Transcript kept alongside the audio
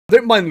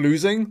don't mind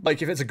losing.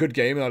 Like, if it's a good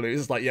game and I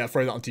lose, it's like, yeah,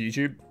 throw that onto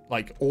YouTube.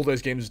 Like, all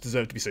those games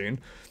deserve to be seen.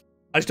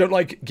 I just don't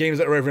like games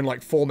that are over in,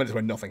 like, 4 minutes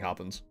where nothing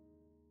happens.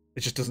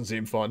 It just doesn't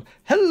seem fun.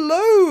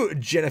 Hello,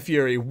 Jenna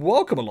Fury.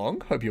 Welcome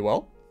along. Hope you're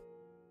well.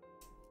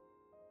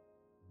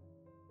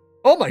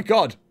 Oh my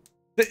god.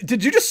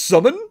 Did you just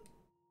summon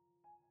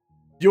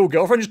your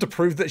girlfriend just to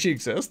prove that she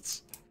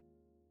exists?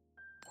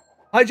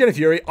 Hi, Jenna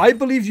Fury. I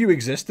believe you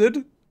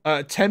existed.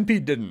 Tempe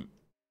didn't.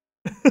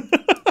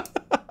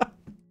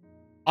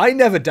 I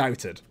never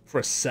doubted for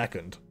a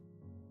second.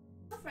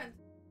 Girlfriend.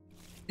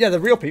 Yeah, they're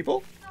real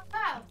people. Oh,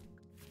 wow.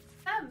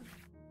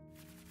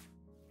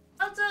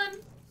 Well done.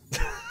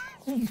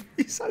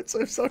 You sound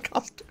so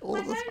sarcastic all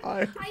the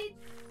time.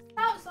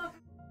 That's so...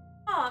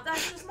 Oh,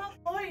 that's just my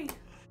point.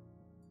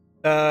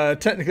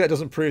 Technically, that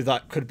doesn't prove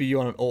that could be you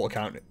on an alt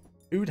account.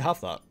 Who would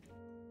have that?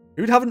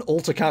 Who would have an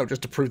alt account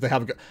just to prove they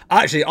have a...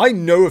 Actually, I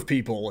know of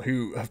people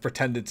who have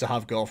pretended to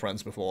have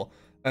girlfriends before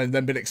and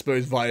then been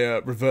exposed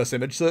via reverse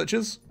image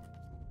searches.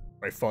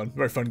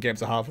 Very fun game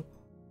to have.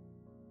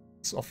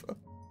 Suffer.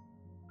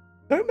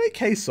 Don't make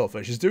Kay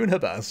suffer. She's doing her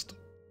best.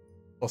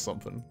 Or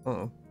something.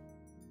 Oh.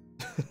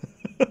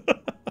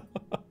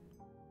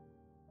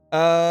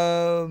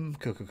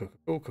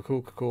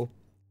 Cool.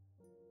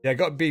 Yeah,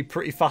 gotta be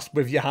pretty fast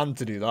with your hand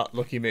to do that.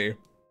 Lucky me.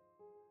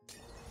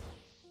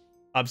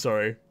 I'm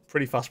sorry.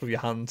 Pretty fast with your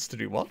hands to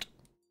do what?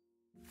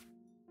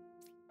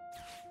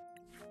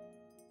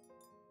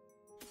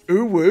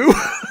 Ooh woo.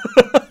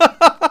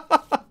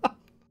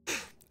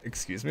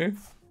 Excuse me.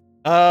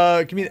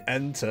 Give me an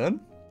end turn.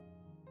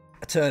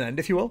 A turn end,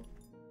 if you will.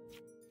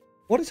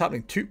 What is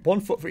happening? 1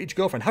 foot for each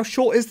girlfriend. How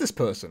short is this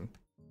person?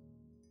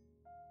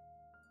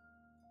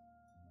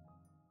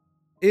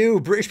 Ew,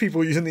 British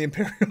people using the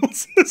Imperial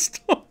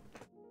system.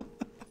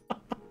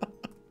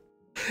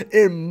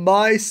 In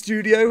my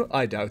studio?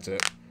 I doubt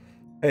it.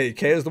 Hey,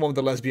 Kaya's the one with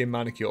the lesbian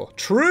manicure.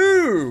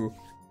 True!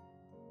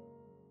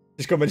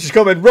 She's coming, she's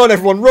coming. Run,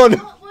 everyone, run!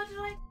 What did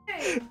I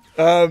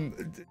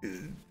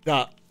do?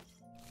 That.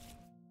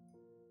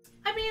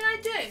 I mean, I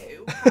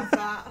do have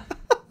that.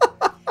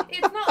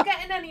 It's not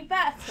getting any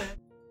better.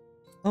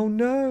 Oh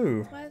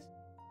no. Where's...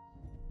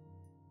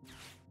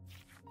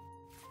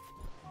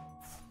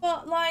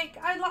 But, like,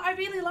 I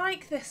really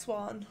like this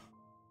one.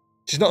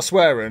 She's not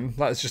swearing.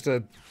 That's just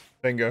a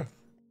finger.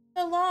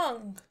 So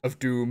long. Of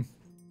doom.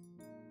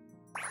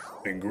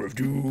 Finger of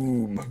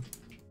doom.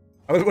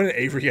 I love when an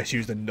Avery gets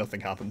used and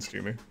nothing happens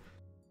to me.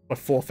 My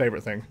 4th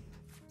favorite thing.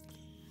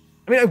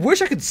 I mean, I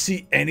wish I could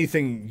see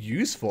anything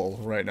useful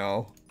right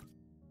now.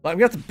 Like,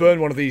 we have to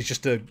burn one of these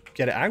just to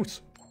get it out.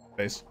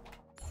 Please.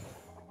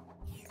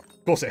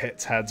 Of course it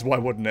hits heads. Why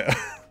wouldn't it?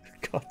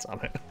 God damn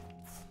it.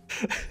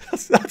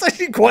 That's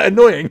actually quite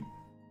annoying.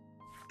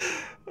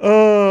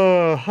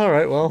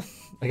 Alright, well.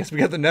 I guess we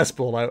get the nest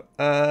ball out.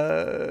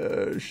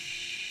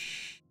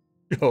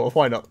 Oh,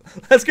 why not?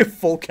 Let's go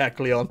full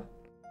Keckleon.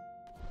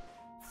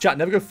 Chat,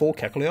 never go full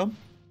Keckleon.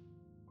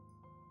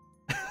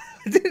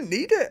 I didn't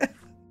need it.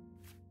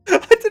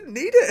 I didn't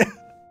need it.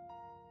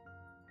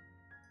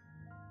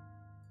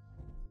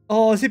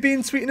 Oh, is he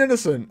being sweet and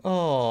innocent?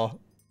 Oh.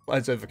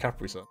 It's over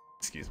Capri-Sun.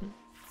 Excuse me.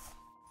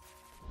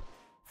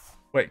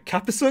 Wait,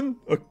 Capri-Sun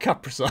or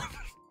Capri-Sun?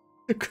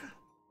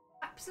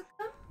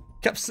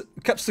 Capsicum?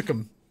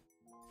 Capsicum.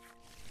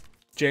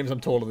 James, I'm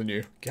taller than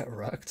you. Get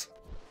wrecked.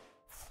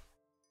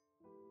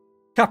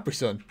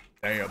 Capri-Sun.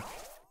 Damn.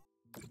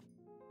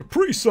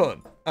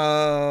 Capri-Sun.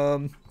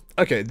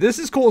 Okay, this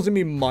is causing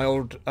me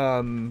mild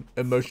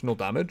emotional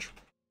damage.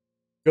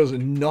 Because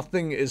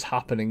nothing is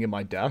happening in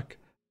my deck.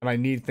 And I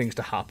need things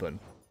to happen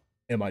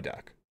in my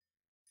deck.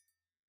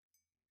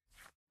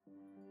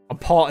 I'm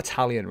part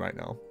Italian right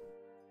now.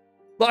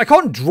 Like, I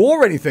can't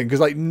draw anything because,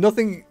 like,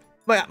 nothing...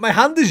 My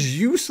hand is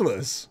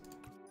useless.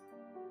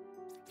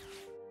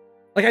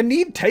 Like, I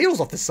need tails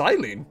off the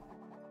Silene.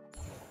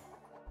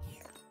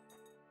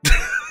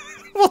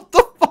 What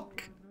the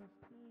fuck?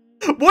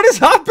 What is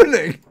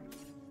happening?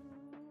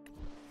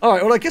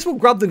 Alright, well, I guess we'll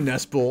grab the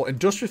nest ball,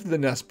 industrial for the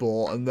nest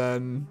ball, and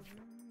then...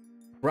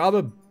 grab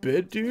a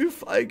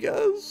Bidoof, I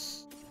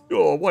guess?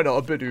 Oh, why not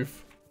a Bidoof?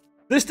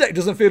 This deck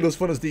doesn't feel as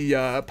fun as the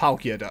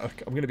Palkia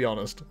deck, I'm gonna be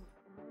honest.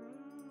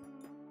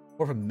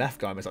 More of a meth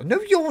guy myself. No,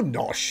 you're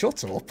not.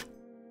 Shut up.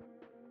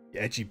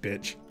 You edgy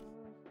bitch.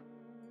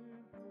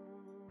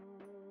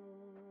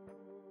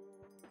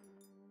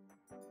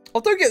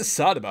 Oh, don't get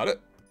sad about it.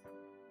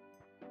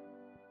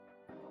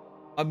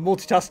 I'm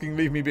multitasking,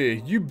 leave me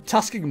be. You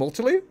tasking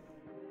multily?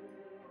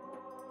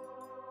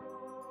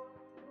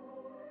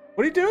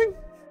 What are you doing?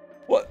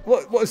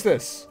 What is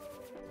this?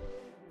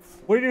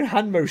 What are you doing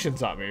hand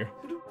motions at me?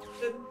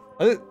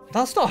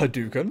 That's not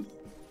Hadouken.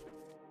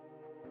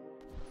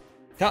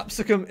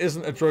 Capsicum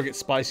isn't a drug, it's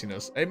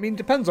spiciness. I mean,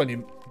 depends on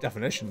your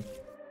definition.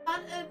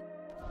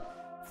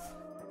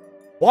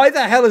 Why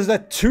the hell is there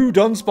 2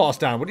 Dunsparce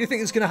down? What do you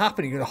think is going to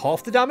happen? You're going to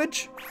half the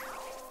damage?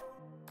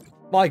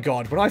 My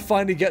god, when I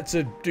finally get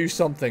to do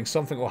something,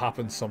 something will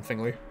happen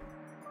somethingly.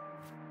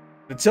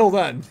 Until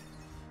then,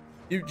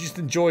 you just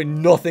enjoy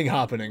nothing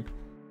happening.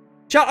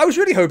 Chat, I was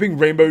really hoping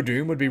Rainbow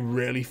Doom would be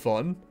really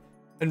fun.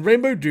 And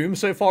Rainbow Doom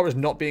so far is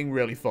not being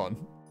really fun.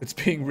 It's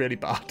being really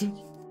bad.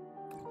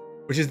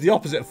 Which is the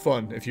opposite of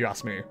fun, if you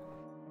ask me.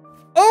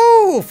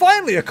 Oh,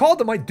 finally, a card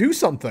that might do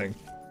something.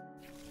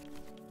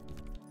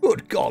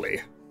 Good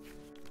golly.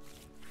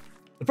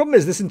 The problem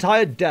is this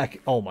entire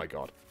deck... Oh my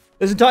god.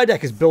 This entire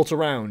deck is built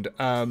around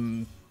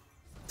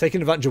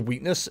taking advantage of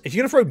weakness. If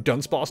you're going to throw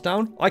Dunsparce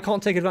down, I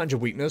can't take advantage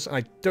of weakness. And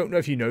I don't know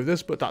if you know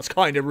this, but that's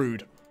kind of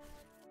rude.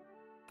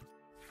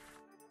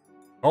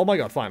 Oh my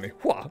god, finally.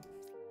 What?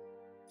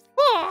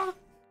 Ah!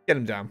 Get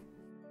him down.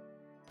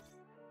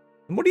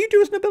 And what do you do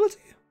as an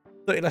ability?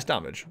 30 less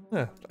damage.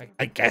 Yeah,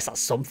 I guess that's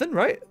something,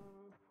 right?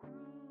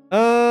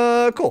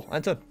 Cool.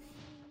 Enter.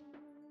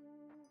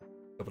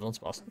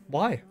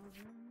 Why?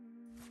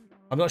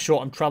 I'm not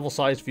sure. I'm travel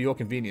sized for your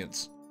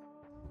convenience.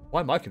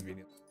 Why my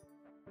convenience?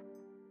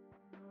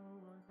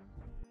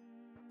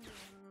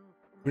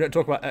 We don't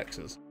talk about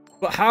X's.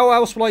 But how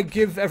else will I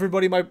give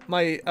everybody my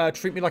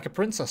treat me like a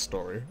princess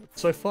story?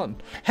 It's so fun.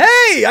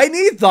 Hey, I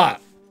need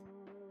that!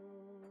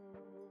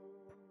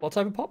 What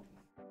type of pop?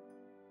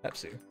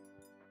 Pepsi.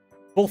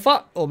 Full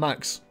fat or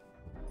max?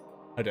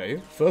 I dare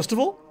you. First of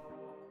all?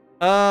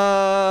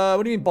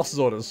 What do you mean boss's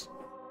orders?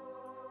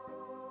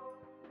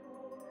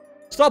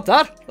 Stop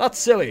that! That's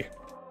silly.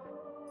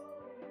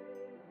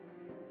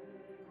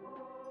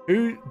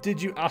 Who did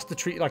you ask to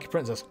treat you like a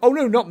princess? Oh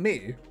no, not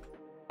me.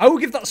 I will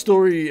give that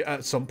story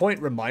at some point,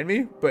 remind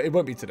me, but it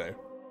won't be today.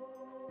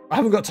 I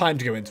haven't got time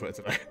to go into it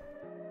today.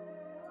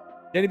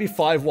 It'd only be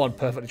 5'1",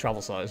 perfectly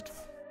travel sized.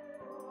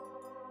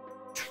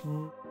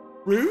 True?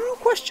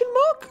 Question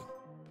mark?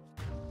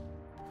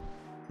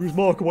 Who's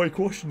Mark? Why are you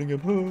questioning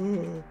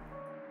him?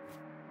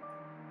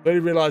 Only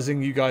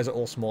realizing you guys are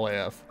all small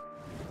AF.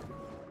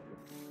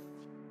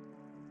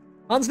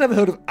 Man's never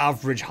heard of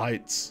average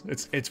heights.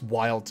 It's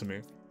wild to me.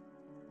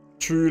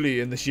 Truly,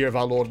 in this year of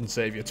our Lord and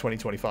Savior,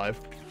 2025.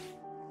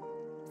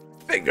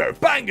 Bingo!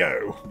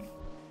 Bango!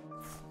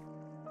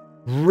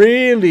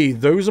 Really?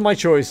 Those are my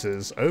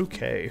choices?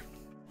 Okay.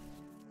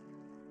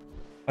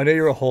 I know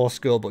you're a horse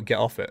girl, but get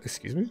off it.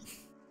 Excuse me? What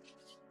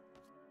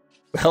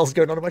the hell's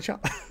going on in my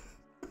chat?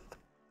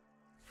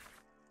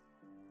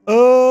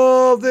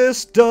 Oh,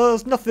 this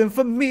does nothing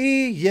for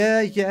me.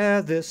 Yeah, yeah,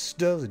 this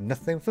does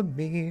nothing for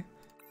me.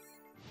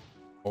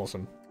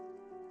 Awesome.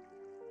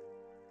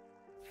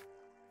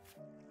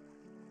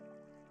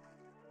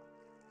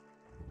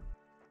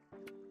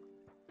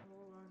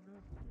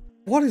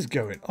 What is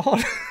going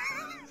on?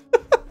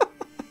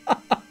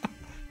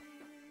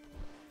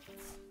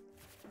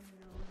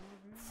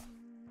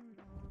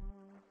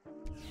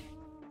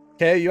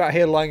 Okay, are you out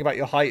here lying about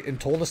your height and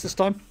tallness this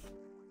time?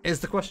 Is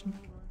the question.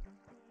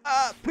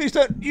 Please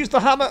don't use the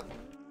hammer.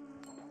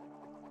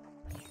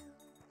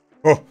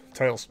 Oh,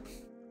 tails.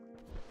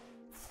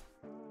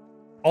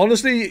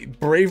 Honestly,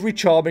 Bravery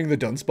Charming the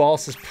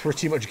Dunsparce is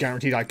pretty much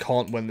guaranteed I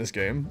can't win this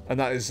game. And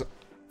that is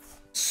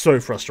so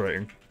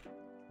frustrating.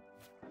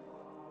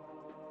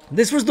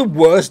 This was the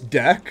worst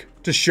deck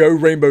to show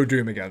Rainbow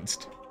Doom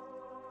against.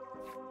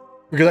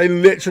 Because I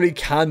literally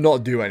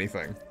cannot do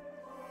anything.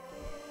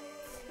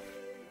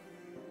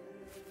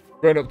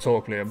 Grown up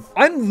talk, Liam.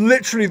 I'm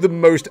literally the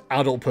most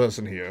adult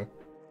person here.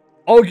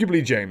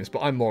 Arguably James,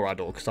 but I'm more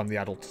adult because I'm the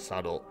adultest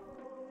adult.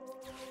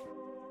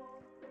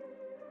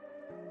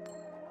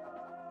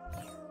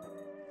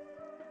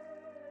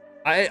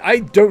 I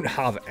don't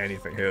have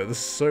anything here. This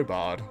is so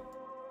bad.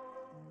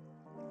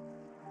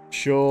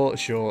 Sure,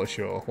 sure,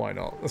 sure. Why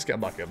not? Let's get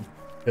him back in.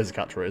 Here's a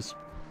catchphrase.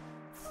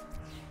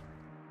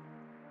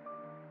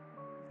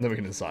 Then we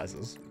can do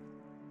sizes.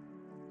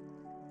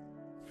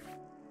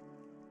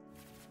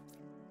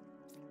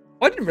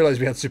 I didn't realize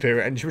we had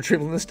superior energy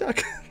retrieval in this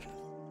deck.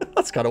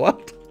 That's kind of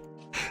wild.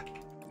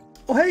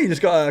 Oh, hey, you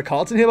just got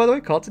cards in here, by the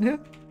way. Cards in here.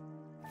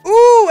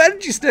 Ooh,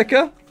 energy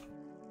sticker.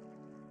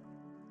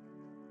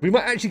 We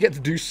might actually get to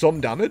do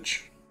some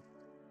damage.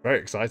 Very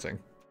exciting.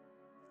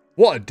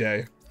 What a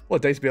day. What a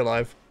day to be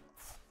alive.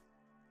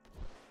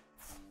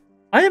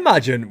 I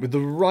imagine with the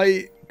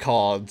right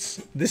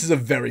cards, this is a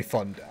very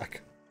fun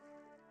deck.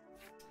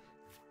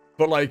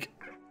 But, like,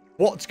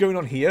 what's going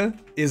on here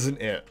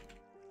isn't it.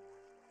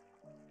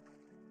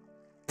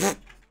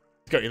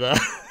 Got you there.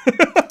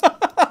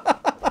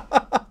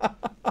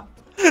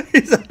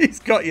 he's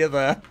got you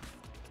there.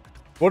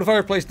 What if I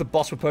replace the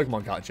boss with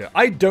Pokemon Catcher?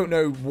 I don't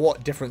know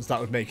what difference that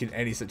would make in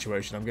any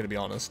situation, I'm going to be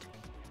honest.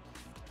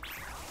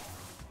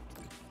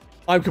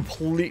 I'm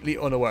completely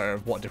unaware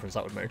of what difference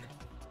that would make.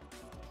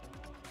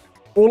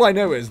 All I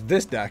know is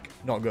this deck,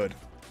 not good.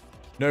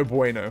 No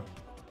bueno.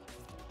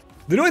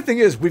 The annoying thing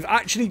is, we've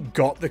actually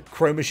got the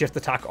Chroma Shift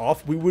attack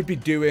off. We would be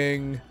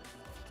doing...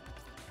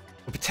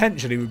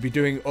 Potentially, we'd be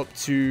doing up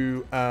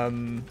to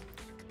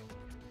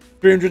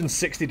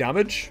 360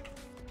 damage.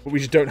 But we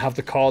just don't have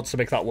the cards to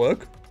make that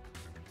work.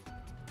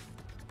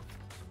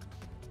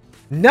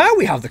 Now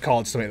we have the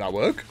cards to make that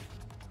work.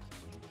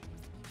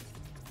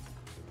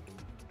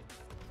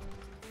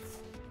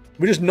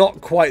 We're just not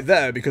quite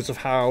there because of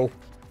how...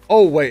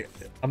 Oh, wait.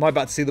 Am I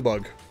about to see the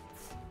bug?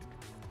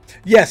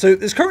 Yeah, so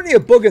there's currently a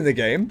bug in the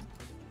game.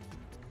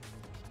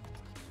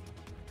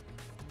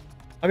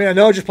 I mean, I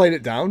know I just played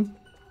it down,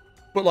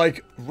 but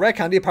like, Rare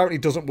Candy apparently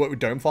doesn't work with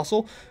Dome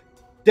Fossil.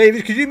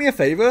 David, could you do me a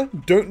favor?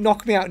 Don't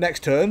knock me out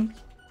next turn.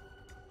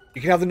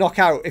 You can have the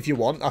knockout if you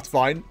want, that's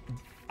fine.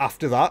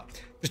 After that,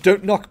 just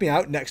don't knock me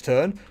out next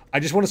turn. I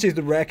just want to see if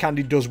the Rare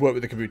Candy does work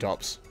with the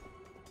Kabutops.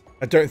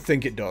 I don't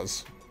think it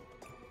does.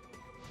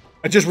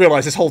 I just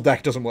realised this whole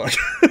deck doesn't work.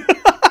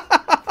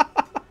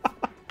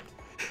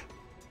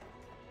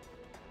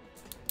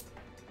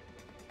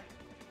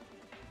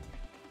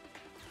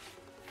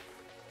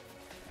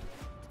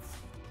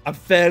 I'm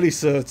fairly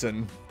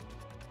certain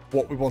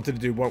what we wanted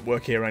to do won't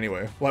work here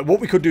anyway. Like, what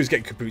we could do is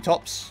get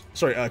Kabutops.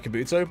 Sorry,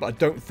 Kabuto, but I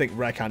don't think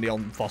Rare Candy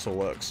on Fossil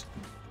works.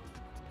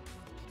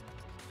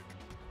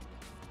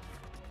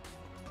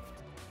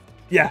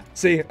 Yeah,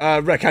 see,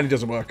 Rare Candy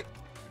doesn't work.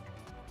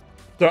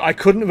 So I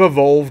couldn't have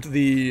evolved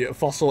the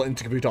Fossil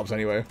into Kabutops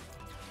anyway.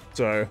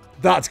 So,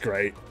 that's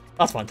great.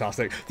 That's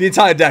fantastic. The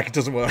entire deck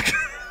doesn't work.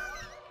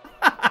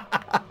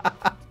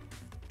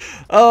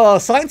 Oh,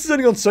 science has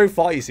only gone so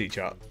far, you see,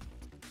 chat.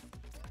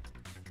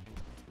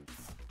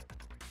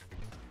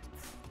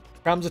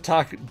 Ram's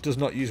attack does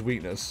not use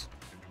weakness.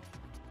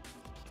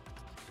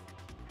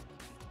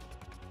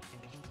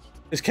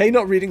 Is K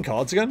not reading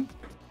cards again?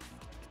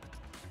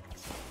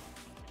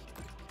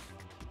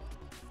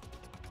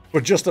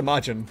 But just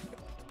imagine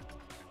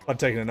if I'd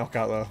taken a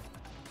knockout there.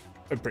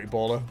 I'm pretty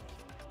baller.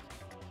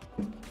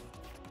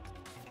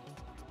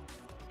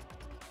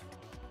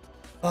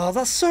 Oh,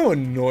 that's so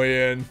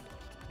annoying.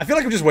 I feel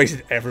like I've just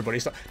wasted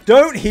everybody's time.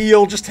 Don't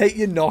heal, just take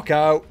your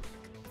knockout.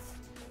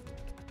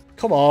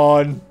 Come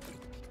on.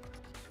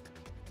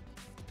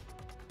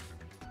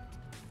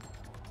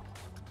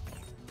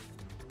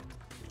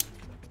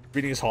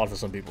 Reading is hard for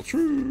some people.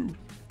 True.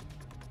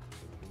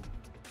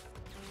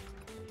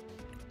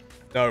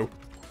 No.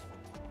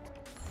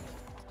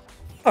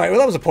 Alright, well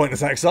that was a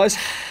pointless exercise.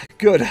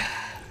 Good.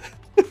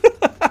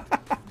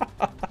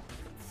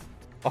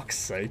 Fuck's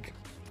sake.